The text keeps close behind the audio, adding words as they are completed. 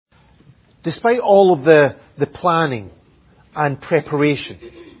Despite all of the planning and preparation,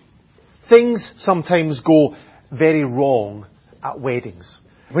 things sometimes go very wrong at weddings.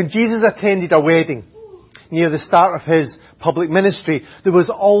 When Jesus attended a wedding near the start of his public ministry, there was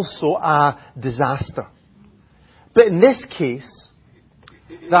also a disaster. But in this case,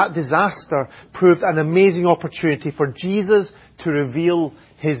 that disaster proved an amazing opportunity for Jesus to reveal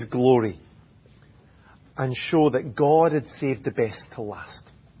his glory and show that God had saved the best to last.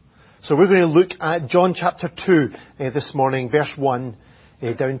 So we're going to look at John chapter 2 this morning, verse 1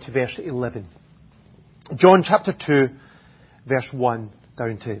 down to verse 11. John chapter 2, verse 1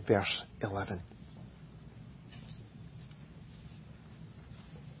 down to verse 11.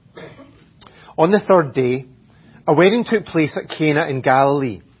 On the third day, a wedding took place at Cana in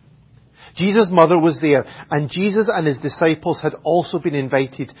Galilee. Jesus' mother was there, and Jesus and his disciples had also been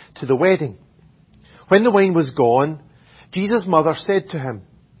invited to the wedding. When the wine was gone, Jesus' mother said to him,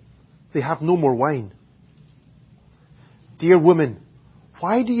 "They have no more wine." "Dear woman,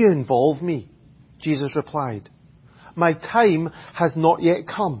 why do you involve me?" Jesus replied, "My time has not yet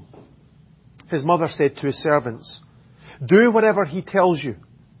come." His mother said to his servants, "Do whatever he tells you."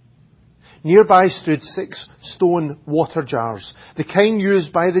 Nearby stood 6 stone water jars, the kind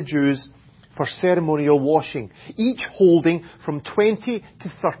used by the Jews for ceremonial washing, each holding from 20 to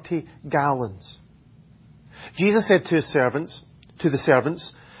 30 gallons. Jesus said to the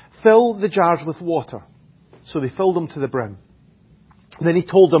servants, "Fill the jars with water." So they filled them to the brim. Then he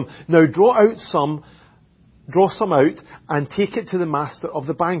told them, "Now draw some out and take it to the master of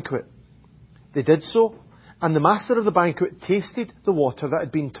the banquet." They did so, and the master of the banquet tasted the water that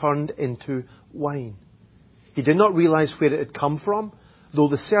had been turned into wine. He did not realize where it had come from, though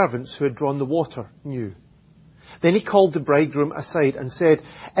the servants who had drawn the water knew. Then he called the bridegroom aside and said,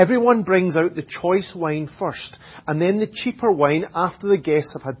 "Everyone brings out the choice wine first, and then the cheaper wine after the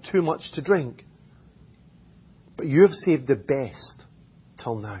guests have had too much to drink. But you have saved the best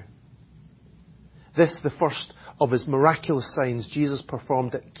till now." This is the first of his miraculous signs Jesus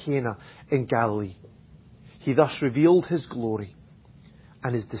performed at Cana in Galilee. He thus revealed his glory,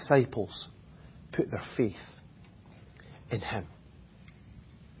 and his disciples put their faith in him.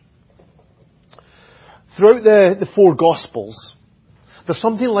 Throughout the 4 Gospels, there's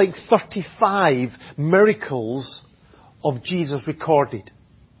something like 35 miracles of Jesus recorded.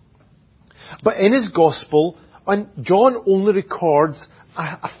 But in his Gospel, John only records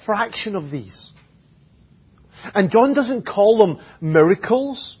a fraction of these. And John doesn't call them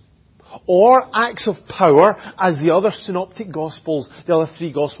miracles or acts of power as the other synoptic Gospels, the other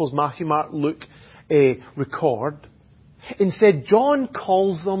 3 Gospels, Matthew, Mark, Luke, record. Instead, John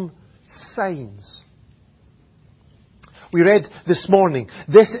calls them signs. We read this morning,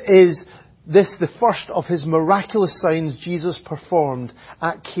 this is the first of his miraculous signs Jesus performed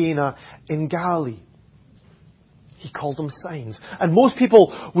at Cana in Galilee. He called them signs. And most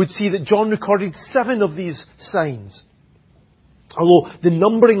people would see that John recorded 7 of these signs. Although the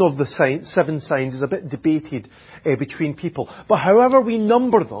numbering of the 7 signs is a bit debated between people. But however we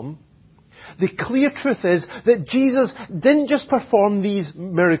number them, the clear truth is that Jesus didn't just perform these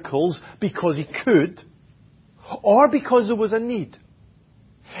miracles because he could, or because there was a need.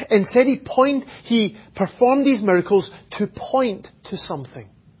 Instead, he performed these miracles to point to something.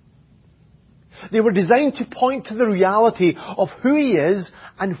 They were designed to point to the reality of who he is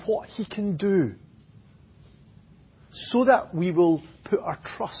and what he can do, so that we will put our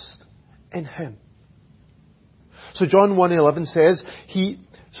trust in him. So John 1:11 says,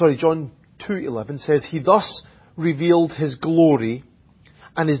 John 2:11 says, "He thus revealed his glory,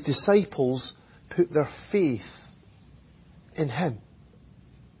 and his disciples put their faith in him."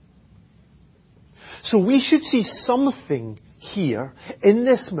 So we should see something here in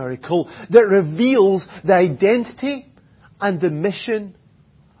this miracle that reveals the identity and the mission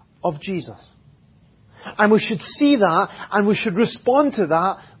of Jesus. And we should see that, and we should respond to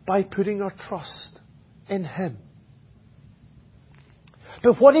that by putting our trust in him.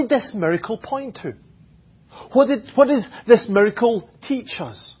 But what did this miracle point to? What does this miracle teach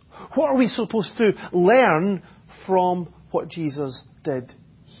us? What are we supposed to learn from what Jesus did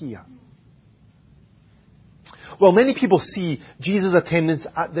here? Well, many people see Jesus' attendance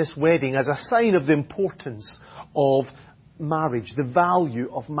at this wedding as a sign of the importance of marriage, the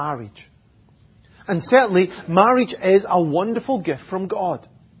value of marriage. And certainly, marriage is a wonderful gift from God.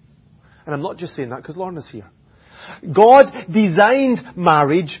 And I'm not just saying that because Lorna's here. God designed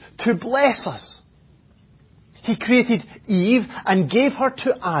marriage to bless us. He created Eve and gave her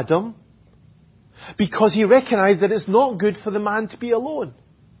to Adam because he recognized that it's not good for the man to be alone.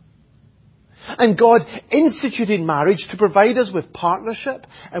 And God instituted marriage to provide us with partnership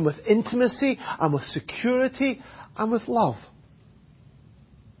and with intimacy and with security and with love.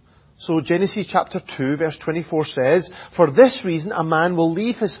 So Genesis chapter 2 verse 24 says, "For this reason a man will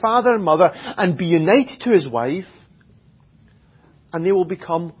leave his father and mother and be united to his wife, and they will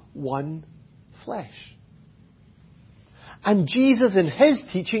become one flesh." And Jesus in his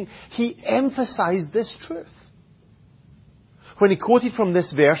teaching, he emphasized this truth. When he quoted from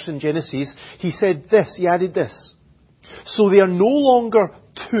this verse in Genesis, he said this, he added this, "So they are no longer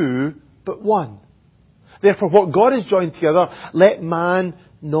two, but one. Therefore what God has joined together, let man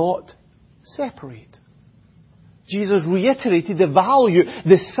not separate." Jesus reiterated the value,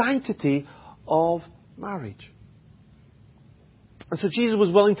 the sanctity of marriage. And so Jesus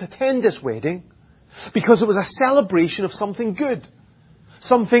was willing to attend this wedding because it was a celebration of something good,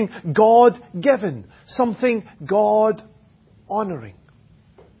 something God-given, something God-honouring.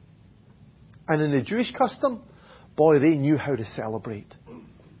 And in the Jewish custom, boy, they knew how to celebrate.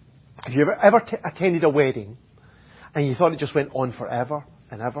 Have you ever attended a wedding and you thought it just went on forever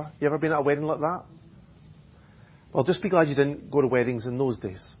and ever? You ever been at a wedding like that? Well, just be glad you didn't go to weddings in those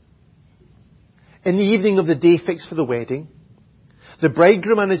days. In the evening of the day fixed for the wedding, the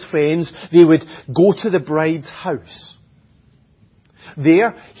bridegroom and his friends, they would go to the bride's house.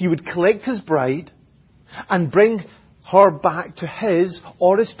 There, he would collect his bride and bring her back to his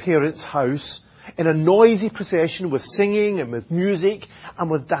or his parents' house in a noisy procession with singing and with music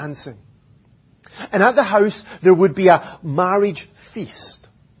and with dancing. And at the house, there would be a marriage feast.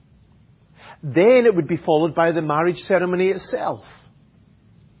 Then it would be followed by the marriage ceremony itself.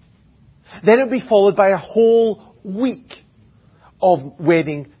 Then it would be followed by a whole week of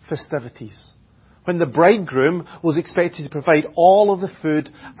wedding festivities, when the bridegroom was expected to provide all of the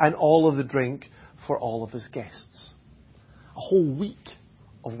food and all of the drink for all of his guests. A whole week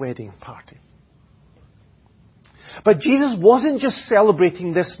of wedding party. But Jesus wasn't just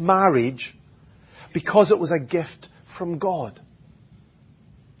celebrating this marriage because it was a gift from God.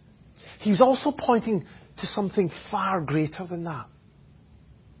 He was also pointing to something far greater than that.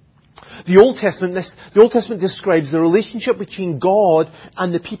 The Old Testament describes the relationship between God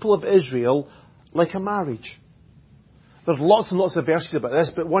and the people of Israel like a marriage. There's lots and lots of verses about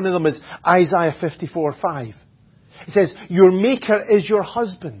this, but one of them is Isaiah 54:5. It says, "Your Maker is your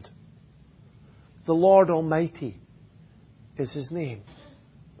husband. The Lord Almighty is His name."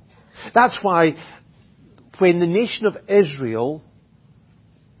 That's why when the nation of Israel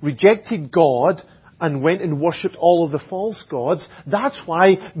rejected God and went and worshipped all of the false gods, that's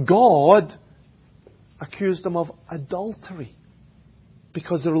why God accused them of adultery.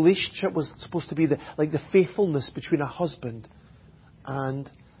 Because the relationship was supposed to be like the faithfulness between a husband and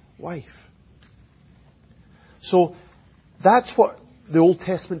wife. So that's what the Old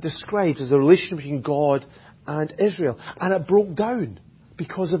Testament describes as the relationship between God and Israel. And it broke down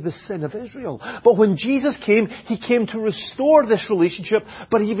because of the sin of Israel. But when Jesus came, He came to restore this relationship,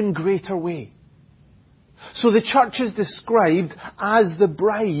 but even greater way. So the church is described as the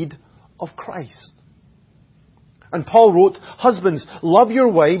bride of Christ. And Paul wrote, "Husbands, love your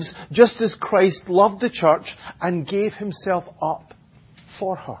wives just as Christ loved the church and gave Himself up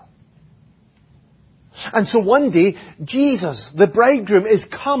for her." And so one day, Jesus, the bridegroom, is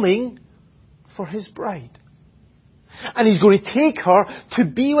coming for His bride. And He's going to take her to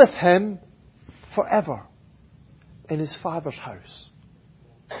be with Him forever in His Father's house.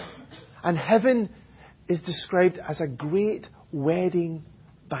 And heaven is described as a great wedding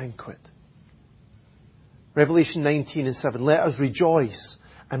banquet. Revelation 19:7, "Let us rejoice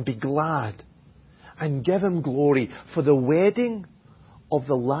and be glad and give Him glory, for the wedding of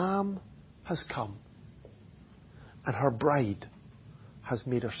the Lamb has come, and her bride has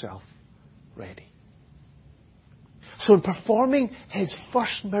made herself ready." So in performing His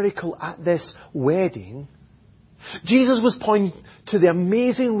first miracle at this wedding, Jesus was pointing to the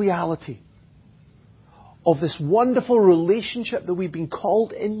amazing reality of this wonderful relationship that we've been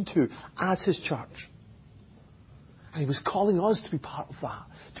called into as His church. And He was calling us to be part of that,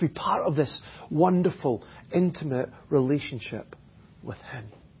 to be part of this wonderful, intimate relationship with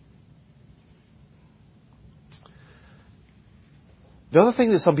Him. The other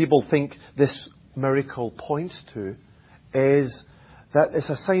thing that some people think this miracle points to is that it's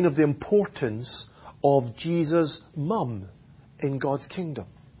a sign of the importance of Jesus' mum in God's kingdom.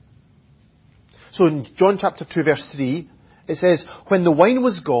 So in John chapter 2 verse 3, it says, "When the wine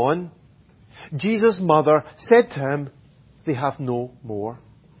was gone, Jesus' mother said to Him, 'They have no more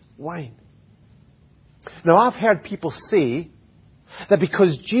wine.'" Now I've heard people say that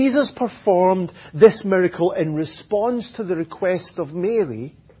because Jesus performed this miracle in response to the request of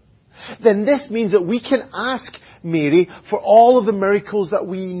Mary, then this means that we can ask Mary for all of the miracles that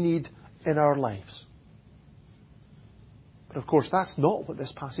we need in our lives. But of course, that's not what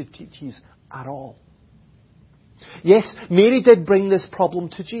this passage teaches at all. Yes, Mary did bring this problem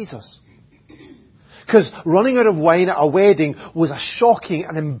to Jesus. Because running out of wine at a wedding was a shocking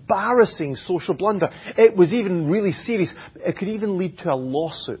and embarrassing social blunder. It was even really serious. It could even lead to a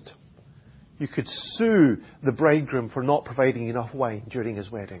lawsuit. You could sue the bridegroom for not providing enough wine during his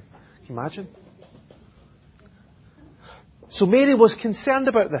wedding. Can you imagine? So Mary was concerned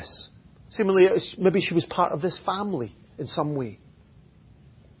about this. Similarly, maybe she was part of this family in some way.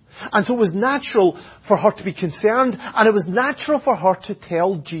 And so it was natural for her to be concerned, and it was natural for her to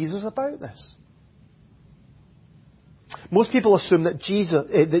tell Jesus about this. Most people assume that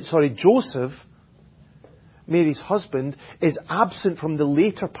Joseph, Mary's husband, is absent from the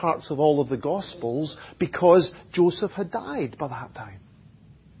later parts of all of the Gospels because Joseph had died by that time.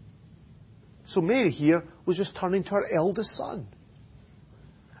 So Mary here was just turning to her eldest son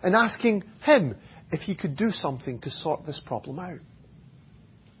and asking him if he could do something to sort this problem out.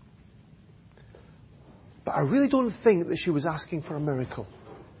 But I really don't think that she was asking for a miracle.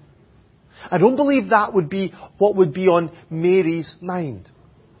 I don't believe that would be what would be on Mary's mind.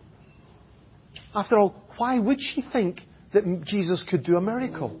 After all, why would she think that Jesus could do a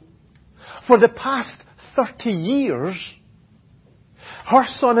miracle? For the past 30 years, her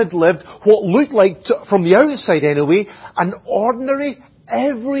son had lived what looked like, from the outside anyway, an ordinary,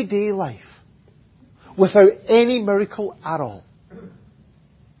 everyday life, without any miracle at all. Do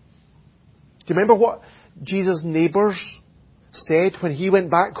you remember what Jesus' neighbours said when he went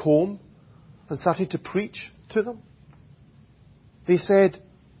back home and started to preach to them? They said,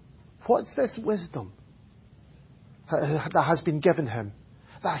 "What's this wisdom that has been given him,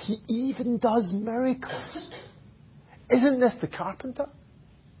 that he even does miracles? Isn't this the carpenter?"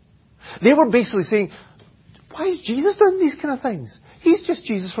 They were basically saying, "Why is Jesus doing these kind of things? He's just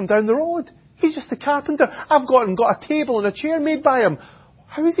Jesus from down the road. He's just the carpenter. I've got a table and a chair made by him.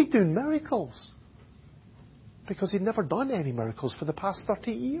 How is he doing miracles?" Because he'd never done any miracles for the past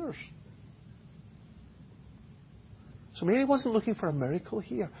 30 years. So Mary wasn't looking for a miracle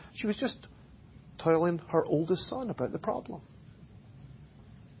here. She was just telling her oldest son about the problem.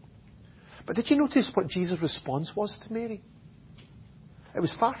 But did you notice what Jesus' response was to Mary? It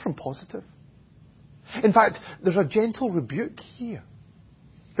was far from positive. In fact, there's a gentle rebuke here.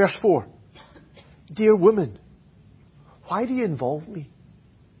 Verse 4. "Dear woman, why do you involve me?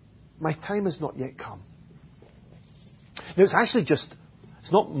 My time has not yet come." Now it's actually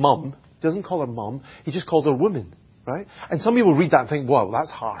it's not mum. He doesn't call her mum. He just called her woman. Right? And some people read that and think, "Wow,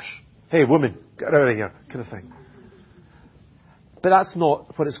 that's harsh. Hey, woman, get out of here," kind of thing. But that's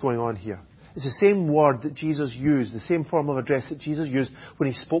not what is going on here. It's the same word that Jesus used, the same form of address that Jesus used when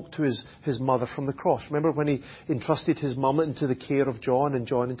he spoke to his mother from the cross. Remember when he entrusted his mum into the care of John and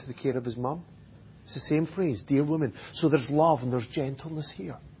John into the care of his mum? It's the same phrase, "dear woman." So there's love and there's gentleness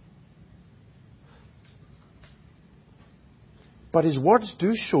here. But his words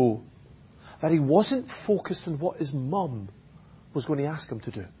do show that he wasn't focused on what his mum was going to ask him to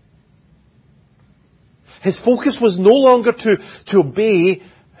do. His focus was no longer to obey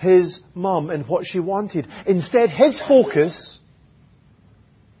his mum and what she wanted. Instead, his focus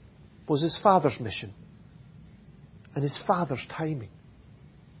was his Father's mission and his Father's timing.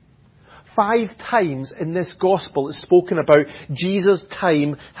 5 times in this Gospel it's spoken about Jesus'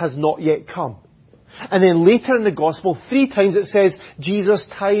 time has not yet come. And then later in the Gospel, 3 times it says Jesus'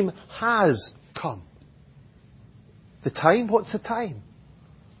 time has come. The time? What's the time?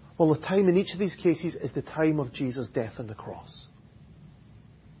 Well, the time in each of these cases is the time of Jesus' death on the cross.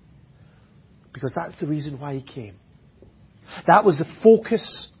 Because that's the reason why he came. That was the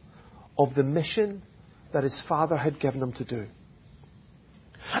focus of the mission that his Father had given him to do.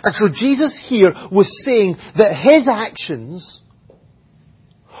 And so Jesus here was saying that his actions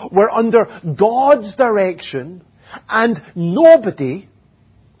were under God's direction, and nobody,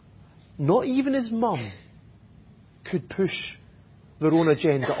 not even his mum, could push their own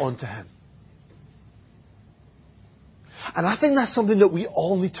agenda onto him. And I think that's something that we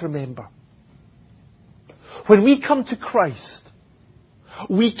all need to remember. When we come to Christ,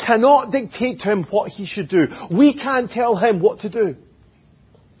 we cannot dictate to him what he should do. We can't tell him what to do.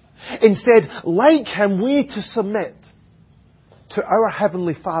 Instead, like him, we need to submit to our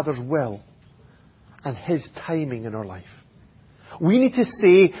Heavenly Father's will and his timing in our life. We need to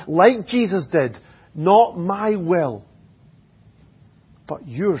say, like Jesus did, "Not my will, but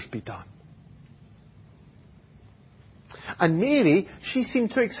yours be done." And Mary, she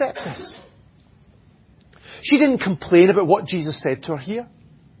seemed to accept this. She didn't complain about what Jesus said to her here.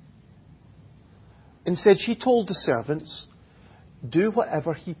 Instead, she told the servants, "Do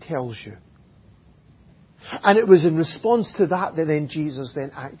whatever he tells you." And it was in response to that then Jesus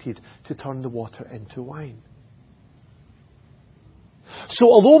then acted to turn the water into wine. So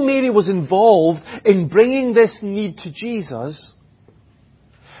although Mary was involved in bringing this need to Jesus,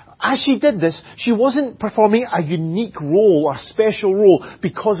 as she did this, she wasn't performing a unique role or special role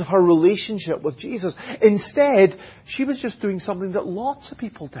because of her relationship with Jesus. Instead, she was just doing something that lots of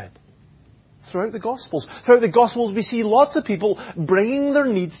people did throughout the Gospels. Throughout the Gospels, we see lots of people bringing their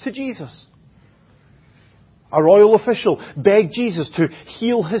needs to Jesus. A royal official begged Jesus to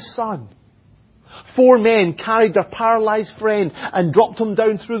heal his son. 4 men carried their paralyzed friend and dropped him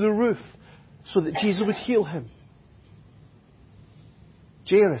down through the roof so that Jesus would heal him.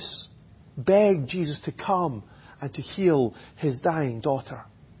 Jairus begged Jesus to come and to heal his dying daughter.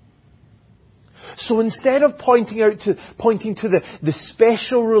 So instead of pointing to the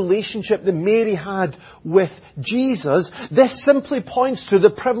special relationship that Mary had with Jesus, this simply points to the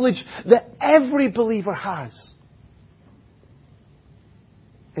privilege that every believer has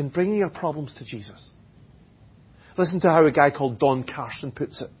in bringing your problems to Jesus. Listen to how a guy called Don Carson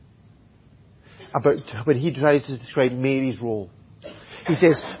puts it about when he tries to describe Mary's role. He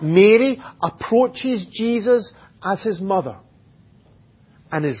says, Mary approaches Jesus as his mother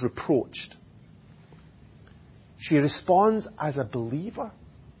and is reproached. She responds as a believer,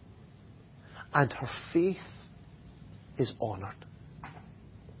 and her faith is honoured.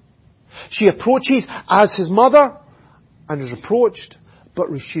 She approaches as his mother and is reproached, but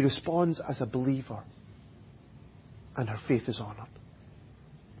she responds as a believer, and her faith is honoured.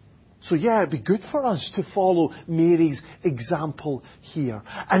 So yeah, it'd be good for us to follow Mary's example here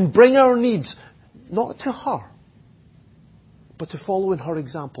and bring our needs not to her, but to follow in her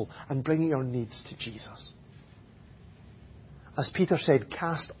example and bringing our needs to Jesus. As Peter said,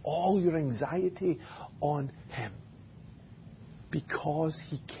 cast all your anxiety on him because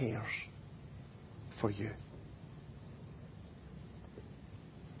he cares for you.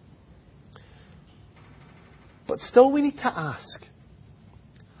 But still we need to ask,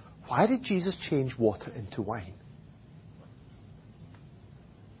 why did Jesus change water into wine?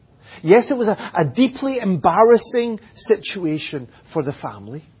 Yes, it was a deeply embarrassing situation for the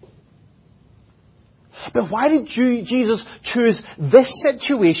family. But why did Jesus choose this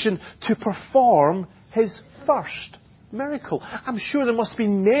situation to perform his first miracle? I'm sure there must have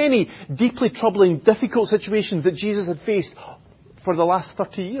been many deeply troubling, difficult situations that Jesus had faced for the last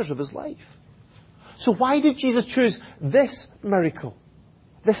 30 years of his life. So why did Jesus choose this miracle,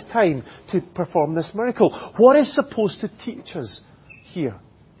 this time, to perform this miracle? What is supposed to teach us here?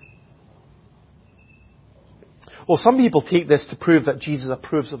 Well, some people take this to prove that Jesus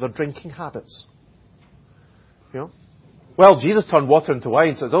approves of their drinking habits. You know? Well, Jesus turned water into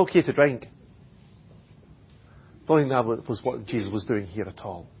wine, so it's okay to drink. Don't think that was what Jesus was doing here at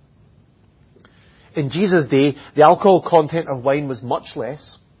all. In Jesus' day, the alcohol content of wine was much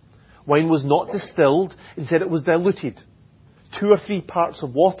less. Wine was not distilled, instead it was diluted. 2 or 3 parts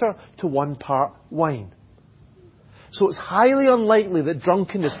of water to 1 part wine. So it's highly unlikely that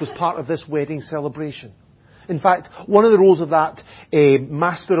drunkenness was part of this wedding celebration. In fact, one of the roles of that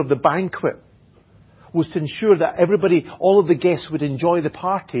master of the banquet was to ensure that everybody, all of the guests would enjoy the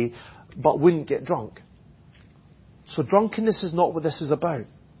party, but wouldn't get drunk. So drunkenness is not what this is about.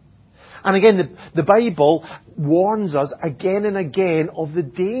 And again, the Bible warns us again and again of the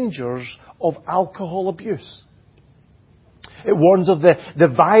dangers of alcohol abuse. It warns of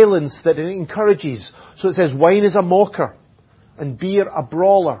the violence that it encourages. So it says, wine is a mocker, and beer a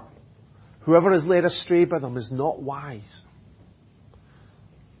brawler. Whoever is led astray by them is not wise.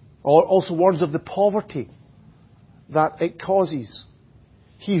 Also warns of the poverty that it causes.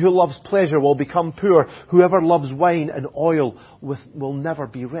 He who loves pleasure will become poor. Whoever loves wine and oil will never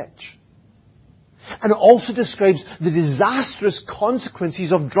be rich. And it also describes the disastrous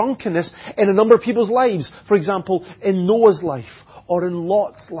consequences of drunkenness in a number of people's lives. For example, in Noah's life or in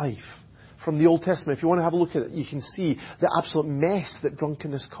Lot's life from the Old Testament. If you want to have a look at it, you can see the absolute mess that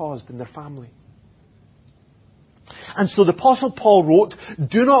drunkenness caused in their family. And so the Apostle Paul wrote,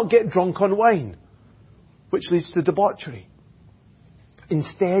 do not get drunk on wine, which leads to debauchery.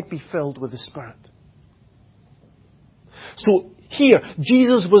 Instead, be filled with the Spirit. So here,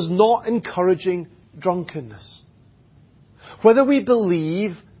 Jesus was not encouraging drunkenness. Whether we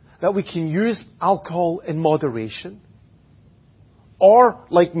believe that we can use alcohol in moderation, or,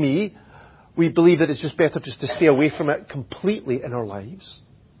 like me, we believe that it's just better just to stay away from it completely in our lives,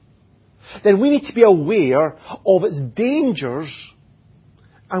 then we need to be aware of its dangers,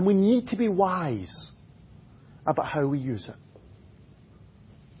 and we need to be wise about how we use it.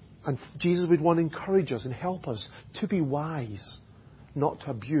 And Jesus would want to encourage us and help us to be wise, not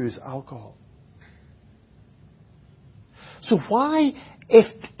to abuse alcohol. So why, if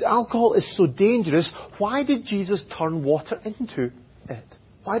alcohol is so dangerous, why did Jesus turn water into it?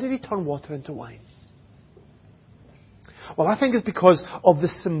 Why did he turn water into wine? Well, I think it's because of the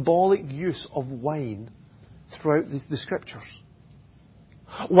symbolic use of wine throughout the Scriptures.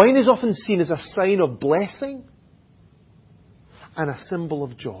 Wine is often seen as a sign of blessing and a symbol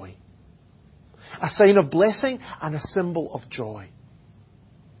of joy. A sign of blessing and a symbol of joy.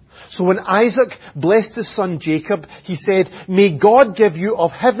 So when Isaac blessed his son Jacob, he said, "May God give you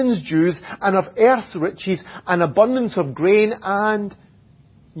of heaven's dews and of earth's riches an abundance of grain and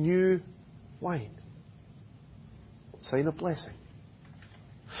new wine." Sign of blessing.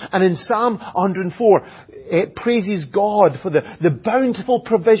 And in Psalm 104, it praises God for the bountiful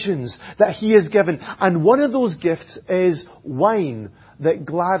provisions that He has given. And one of those gifts is wine that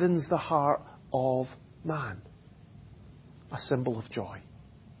gladdens the heart of man. A symbol of joy.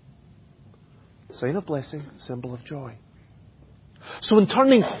 Sign of blessing, symbol of joy. So in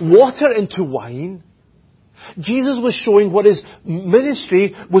turning water into wine, Jesus was showing what His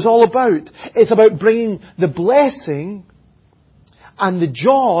ministry was all about. It's about bringing the blessing and the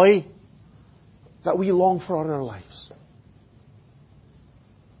joy that we long for in our lives.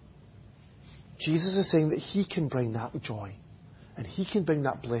 Jesus is saying that He can bring that joy. And He can bring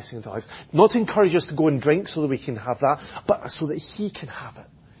that blessing into our lives. Not to encourage us to go and drink so that we can have that, but so that He can have it.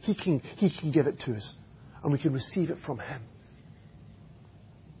 He can give it to us. And we can receive it from Him.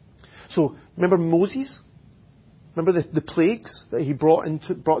 So, remember Moses? Remember the plagues that he brought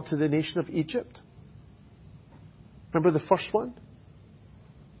to the nation of Egypt? Remember the first one?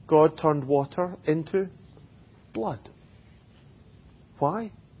 God turned water into blood.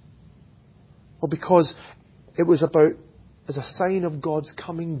 Why? Well, because it was about as a sign of God's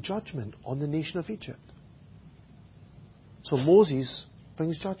coming judgment on the nation of Egypt. So Moses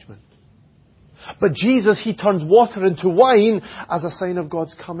brings judgment. But Jesus, He turns water into wine as a sign of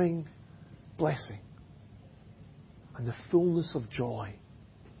God's coming blessing. And the fullness of joy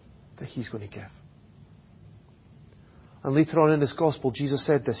that He's going to give. And later on in this Gospel, Jesus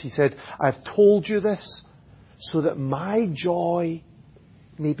said this. He said, "I've told you this so that my joy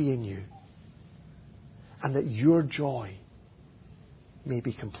may be in you. And that your joy may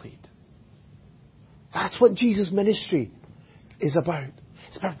be complete." That's what Jesus' ministry is about.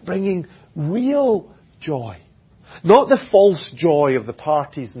 It's about bringing real joy. Not the false joy of the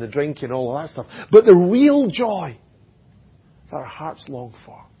parties and the drinking and all of that stuff. But the real joy that our hearts long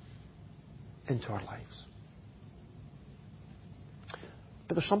for into our lives.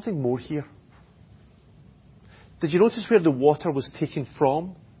 But there's something more here. Did you notice where the water was taken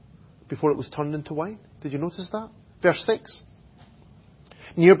from before it was turned into wine? Did you notice that? Verse 6.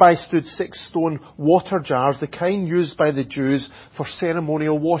 "Nearby stood 6 stone water jars, the kind used by the Jews for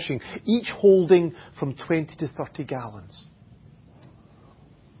ceremonial washing, each holding from 20 to 30 gallons.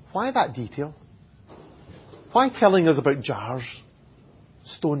 Why that detail? Why telling us about jars?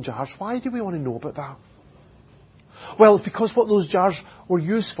 Stone jars. Why do we want to know about that? Well, it's because what those jars were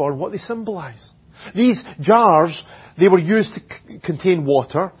used for and what they symbolize. These jars, they were used to contain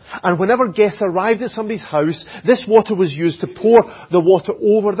water. And whenever guests arrived at somebody's house, this water was used to pour the water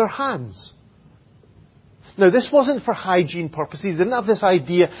over their hands. Now, this wasn't for hygiene purposes. They didn't have this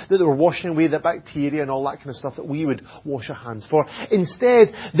idea that they were washing away the bacteria and all that kind of stuff that we would wash our hands for.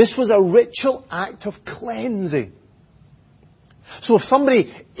 Instead, this was a ritual act of cleansing. So if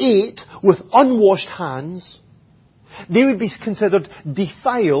somebody ate with unwashed hands, they would be considered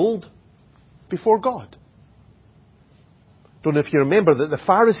defiled before God. Don't know if you remember that the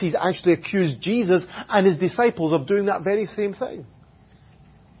Pharisees actually accused Jesus and His disciples of doing that very same thing.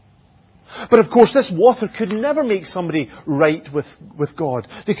 But of course, this water could never make somebody right with God.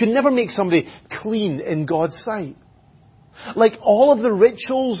 They could never make somebody clean in God's sight. Like all of the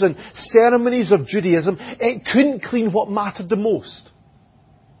rituals and ceremonies of Judaism, it couldn't clean what mattered the most.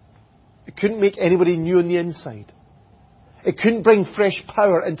 It couldn't make anybody new on the inside. It couldn't bring fresh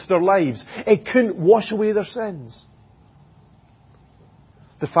power into their lives. It couldn't wash away their sins.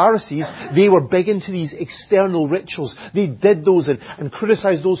 The Pharisees, they were big into these external rituals. They did those and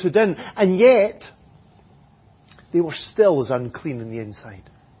criticized those who didn't. And yet, they were still as unclean on the inside.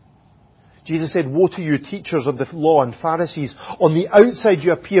 Jesus said, "Woe to you, teachers of the law and Pharisees. On the outside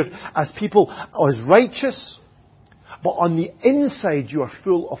you appear as people as righteous, but on the inside you are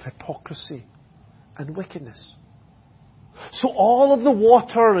full of hypocrisy and wickedness." So all of the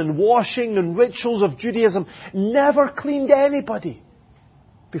water and washing and rituals of Judaism never cleaned anybody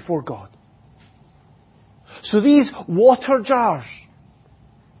before God. So these water jars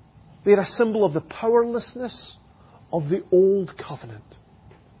They're a symbol of the powerlessness of the old covenant.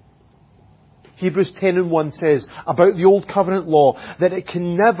 Hebrews 10:1 says about the old covenant law that it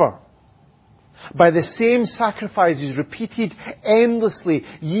can never, by the same sacrifices repeated endlessly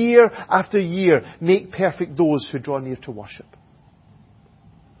year after year, make perfect those who draw near to worship.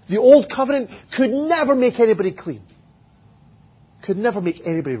 The old covenant could never make anybody clean. Could never make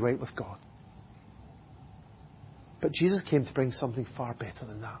anybody right with God. But Jesus came to bring something far better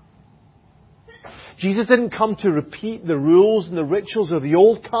than that. Jesus didn't come to repeat the rules and the rituals of the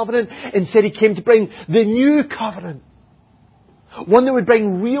old covenant. Instead, He came to bring the new covenant. One that would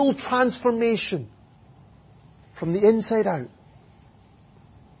bring real transformation from the inside out.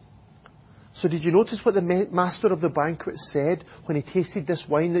 So did you notice what the master of the banquet said when he tasted this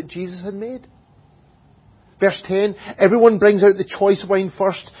wine that Jesus had made? Verse 10, everyone brings out the choice wine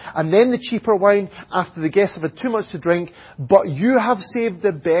first, and then the cheaper wine after the guests have had too much to drink, but you have saved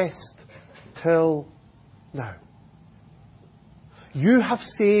the best till now. You have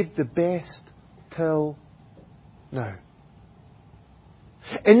saved the best till now.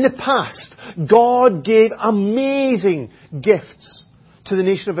 In the past, God gave amazing gifts to the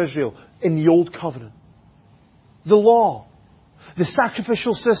nation of Israel in the Old Covenant. The law, the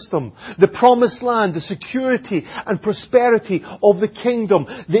sacrificial system, the promised land, the security and prosperity of the kingdom,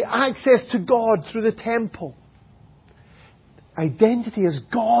 the access to God through the temple. Identity as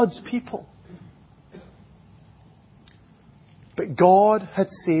God's people. But God had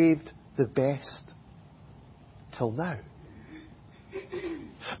saved the best till now.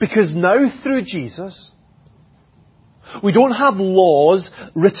 Because now through Jesus, we don't have laws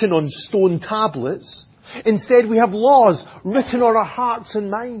written on stone tablets. Instead, we have laws written on our hearts and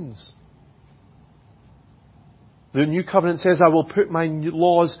minds. The New Covenant says, I will put my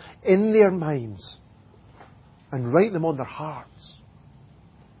laws in their minds and write them on their hearts.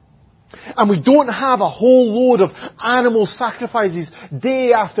 And we don't have a whole load of animal sacrifices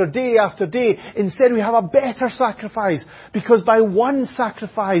day after day after day. Instead, we have a better sacrifice. Because by one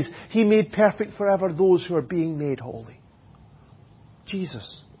sacrifice, He made perfect forever those who are being made holy.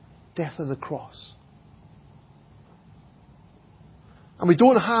 Jesus, death on the cross. And we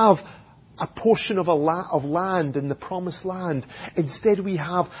don't have a portion of land in the promised land. Instead, we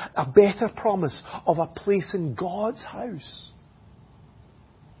have a better promise of a place in God's house.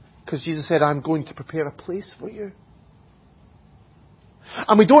 Because Jesus said, I'm going to prepare a place for you.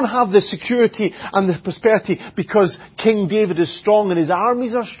 And we don't have the security and the prosperity because King David is strong and his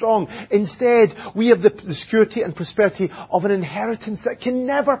armies are strong. Instead, we have the security and prosperity of an inheritance that can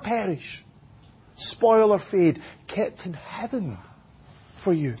never perish, spoil or fade, kept in heaven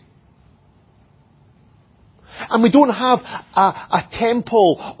for you. And we don't have a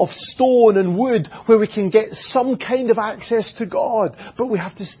temple of stone and wood where we can get some kind of access to God, but we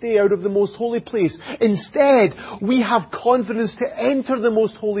have to stay out of the most holy place. Instead, we have confidence to enter the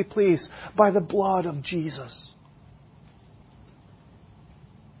most holy place by the blood of Jesus.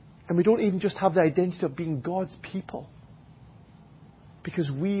 And we don't even just have the identity of being God's people,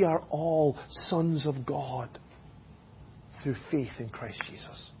 because we are all sons of God through faith in Christ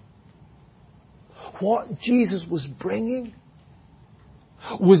Jesus. What Jesus was bringing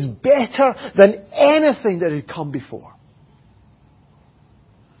was better than anything that had come before.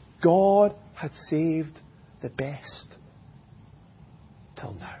 God had saved the best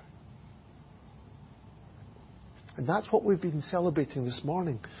till now. And that's what we've been celebrating this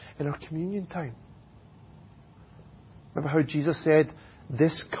morning in our communion time. Remember how Jesus said,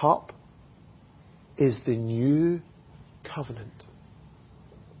 this cup is the new covenant,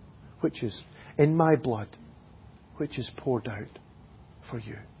 which is in my blood, which is poured out for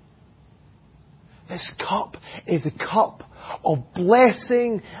you. This cup is a cup of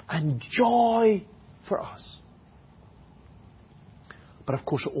blessing and joy for us. But of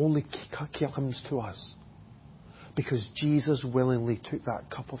course it only comes to us because Jesus willingly took that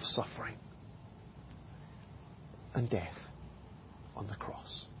cup of suffering and death on the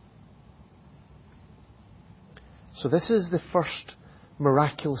cross. So this is the first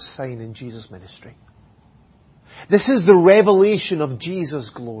miraculous sign in Jesus' ministry. This is the revelation of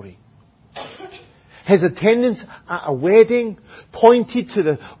Jesus' glory. His attendance at a wedding pointed to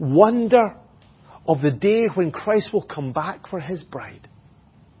the wonder of the day when Christ will come back for His bride.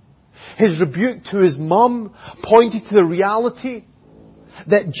 His rebuke to His mum pointed to the reality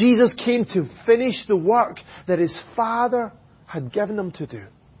that Jesus came to finish the work that His Father had given Him to do.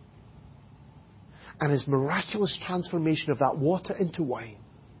 And His miraculous transformation of that water into wine,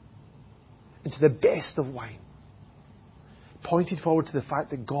 into the best of wine, pointed forward to the fact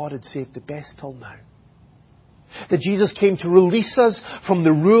that God had saved the best till now. That Jesus came to release us from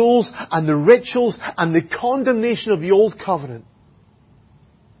the rules and the rituals and the condemnation of the old covenant.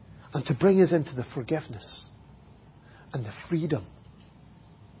 And to bring us into the forgiveness and the freedom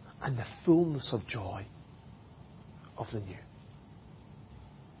and the fullness of joy of the new.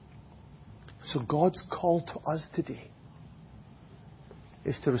 So God's call to us today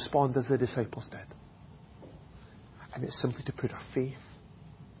is to respond as the disciples did. And it's simply to put our faith